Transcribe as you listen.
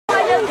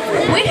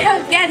We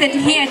have gathered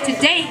here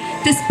today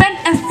to spend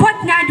a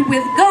fortnight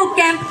with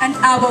GoCamp and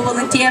our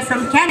volunteer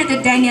from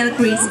Canada, Daniel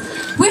Chris.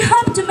 We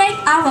hope to make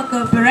our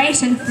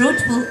cooperation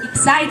fruitful,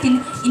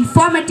 exciting,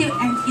 informative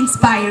and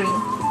inspiring.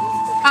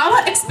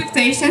 Our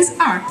expectations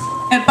are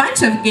a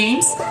bunch of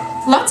games,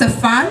 lots of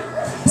fun,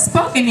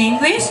 spoken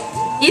English,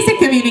 easy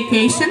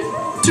communication,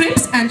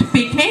 trips and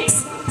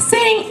picnics,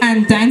 singing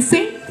and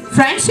dancing,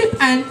 friendship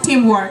and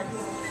teamwork.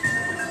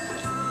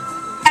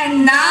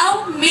 And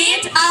now,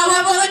 meet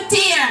our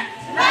volunteer!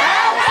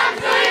 Welcome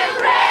to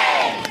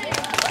Ukraine!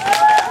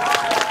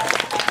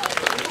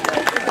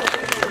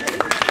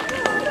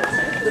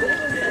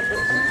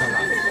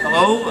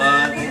 Hello,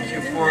 thank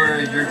you for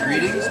your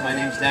greetings. My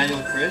name is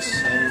Daniel Chris,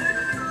 and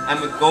I'm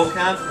with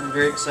GoCamp. I'm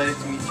very excited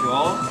to meet you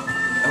all.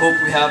 I hope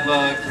we have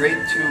a great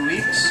 2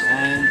 weeks,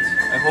 and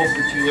I hope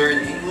that you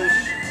learn English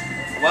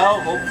well.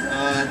 Hope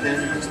at the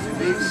end of these 2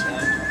 weeks.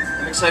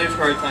 I'm excited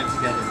for our time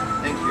together.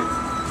 Thank you.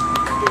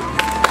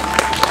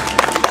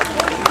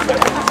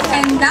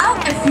 And now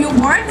a few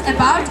words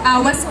about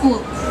our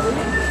school.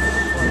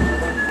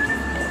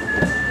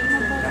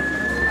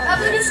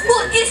 Our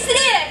school is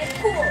really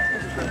cool.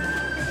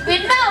 We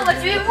know what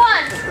we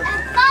want,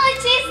 and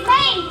college is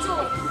made to.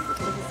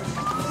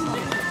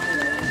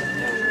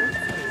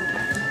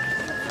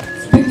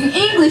 Speaking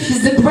English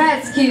is a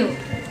great skill.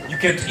 You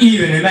can't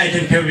even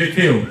imagine how we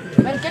feel.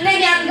 When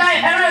Canadian guy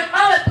arrive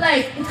our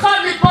place, it's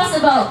hardly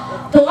possible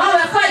to our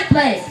high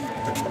place.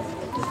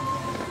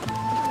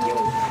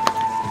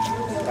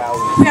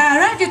 We are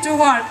ready to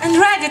work and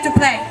ready to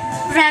play.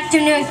 We have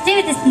new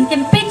activities and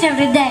compete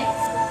every day.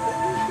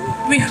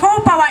 We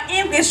hope our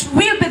English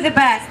will be the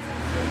best.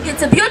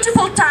 It's a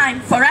beautiful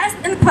time for us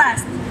and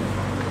class.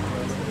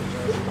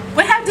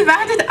 We have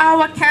divided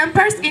our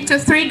campers into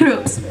 3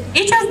 groups.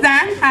 Each of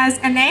them has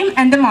a name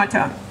and a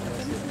motto.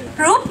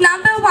 Group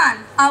number 1,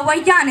 our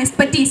youngest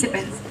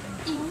participants.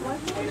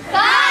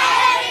 Hi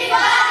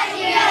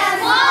everybody, we are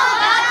small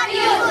but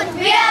cute.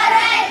 We are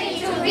ready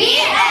to be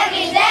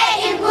every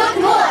day in good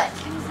mood.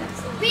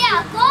 We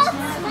are called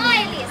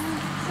Smileys.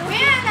 We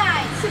are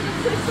nice.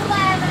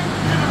 Clever.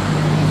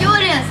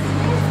 Curious.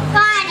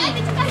 Funny.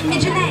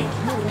 Imagine.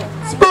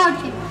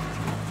 Sporty.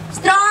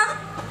 Strong.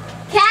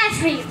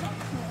 Carefree.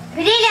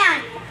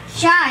 Brilliant.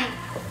 Shy.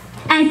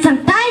 And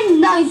sometimes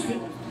noisy.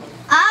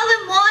 Our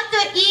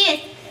motto is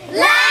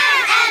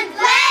learn and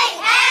play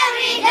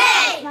every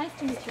day.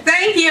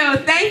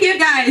 Thank you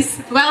guys.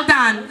 Well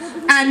done.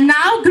 And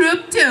now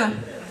group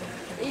 2.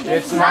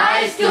 It's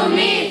nice to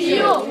meet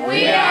you.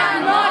 We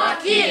are not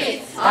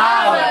kids.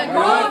 Our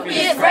group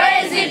is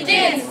crazy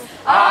teens.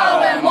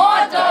 Our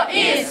motto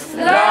is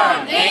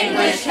learn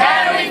English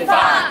having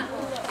fun.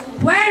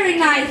 Very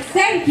nice,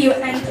 thank you.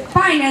 And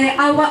finally,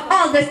 our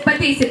oldest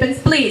participants,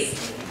 please.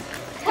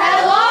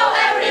 Hello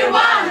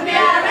everyone, we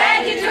are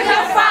ready to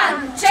have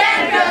fun.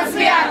 Champions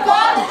we are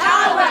called,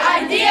 our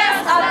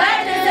ideas are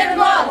better than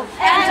gold.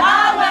 And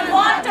our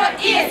motto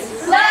is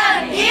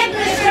learn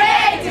English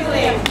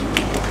creatively.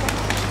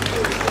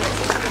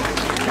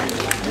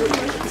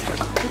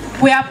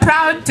 We are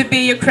proud to be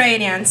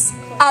Ukrainians.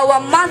 Our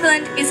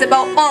motherland is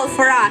above all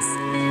for us.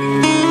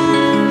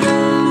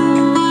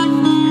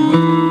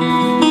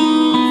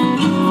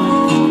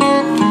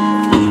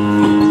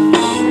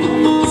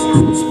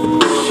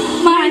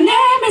 My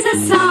name is a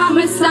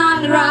summer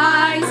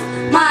sunrise.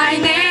 My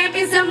name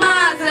is a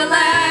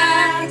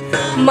motherland.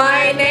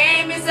 My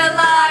name is a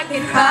light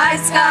in high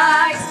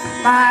skies.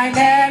 My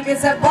name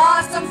is a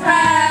Boston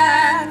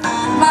friend.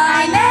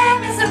 My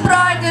name is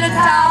embroidered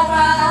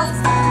towels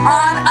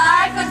on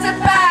icons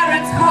and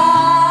parents'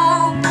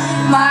 home.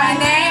 My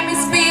name is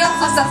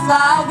fields of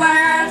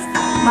flowers.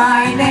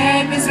 My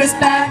name is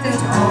respected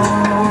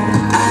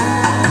home.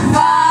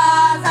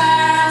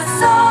 Father,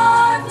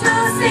 son to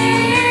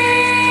sing.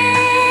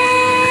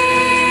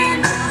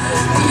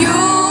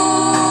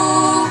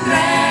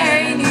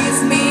 Ukraine is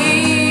me.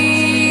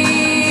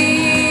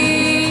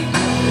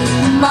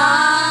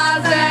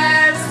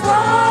 Mother's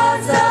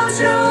words so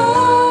true.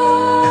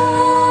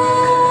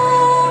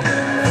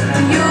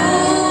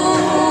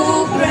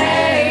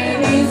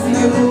 Ukraine is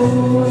you.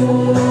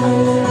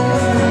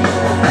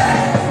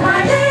 My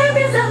name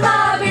is a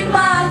loving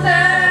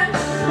mother.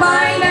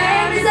 My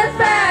name is a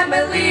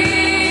family.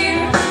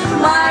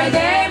 My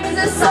name is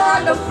a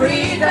song of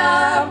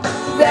freedom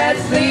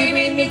that's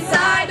living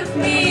inside of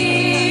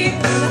me.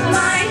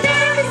 My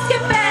name is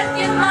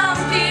Companion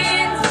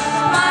Mountains.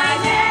 My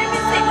name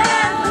is the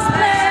endless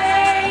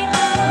plain.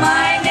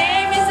 My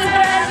name is the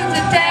bread on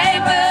the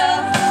table.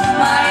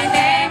 My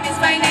name is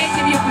my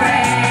native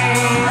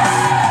Ukraine.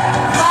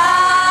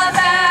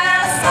 Father,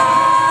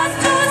 son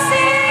to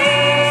sing.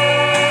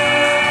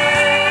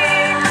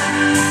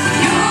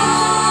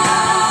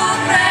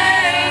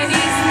 Ukraine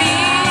is me.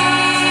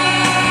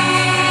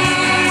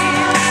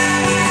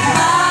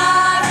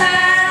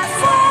 Mother,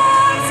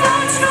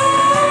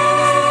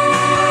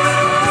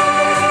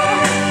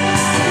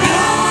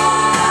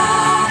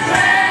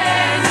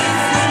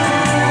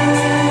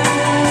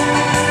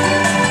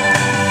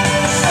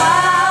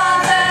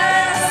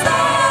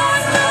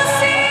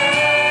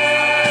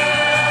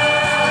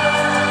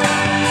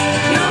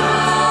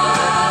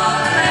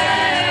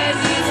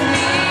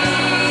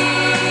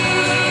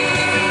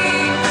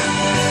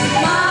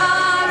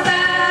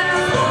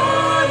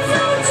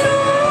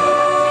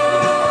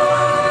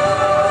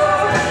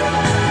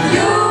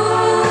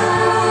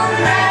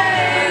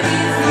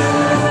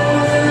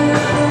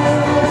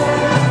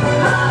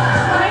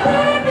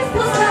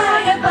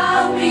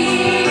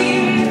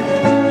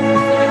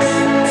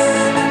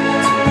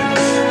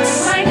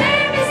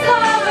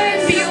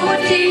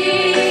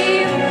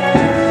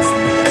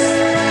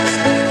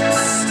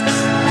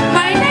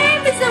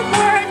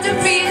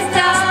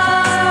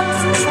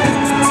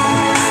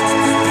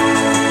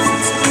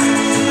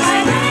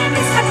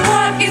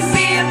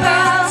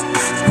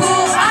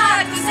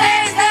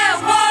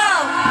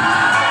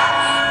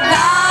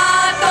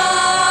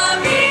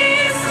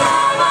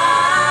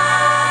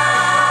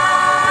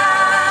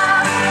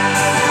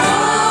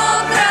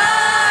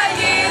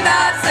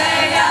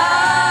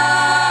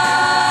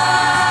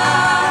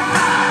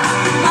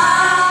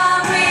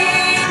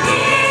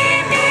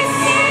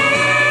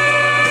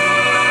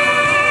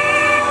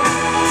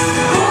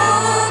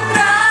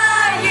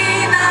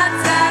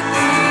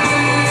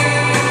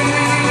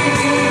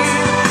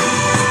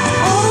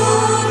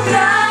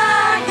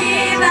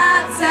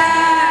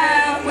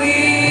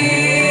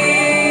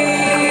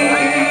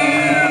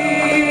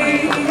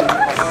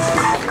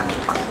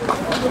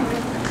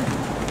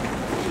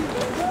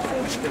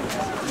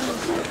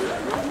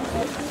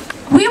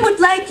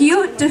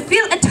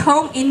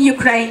 home in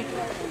Ukraine.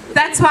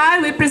 That's why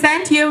we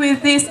present you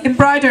with this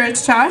embroidered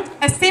shirt,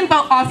 a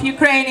symbol of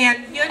Ukrainian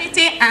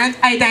unity and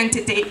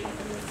identity.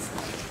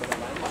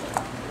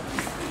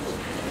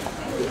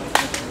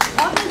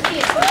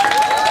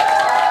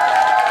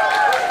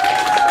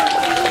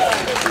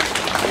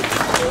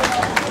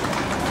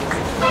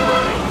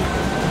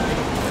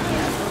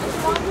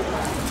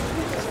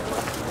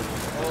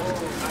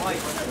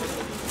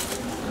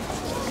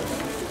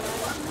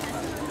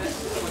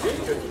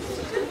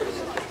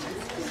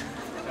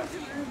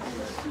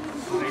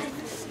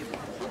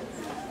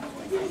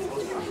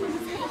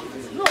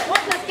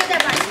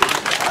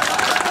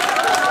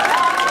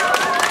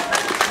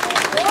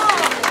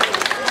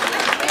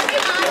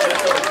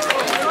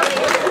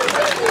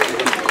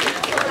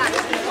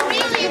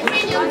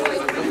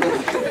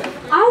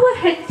 Our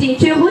head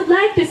teacher would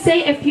like to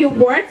say a few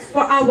words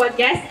for our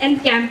guests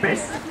and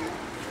campers.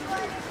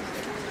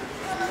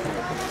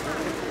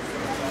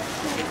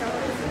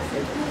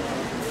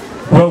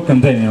 Welcome,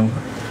 Daniel.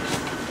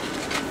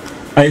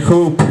 I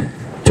hope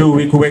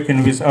 2-week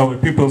weekend with our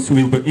pupils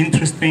will be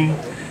interesting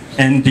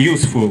and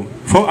useful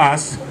for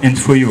us and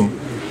for you.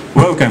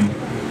 Welcome.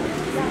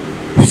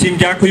 Всім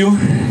дякую.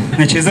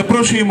 Значить,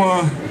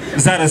 запрошуємо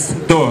зараз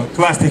до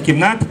класних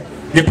кімнат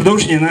для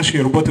продовження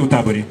нашої роботи у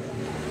таборі.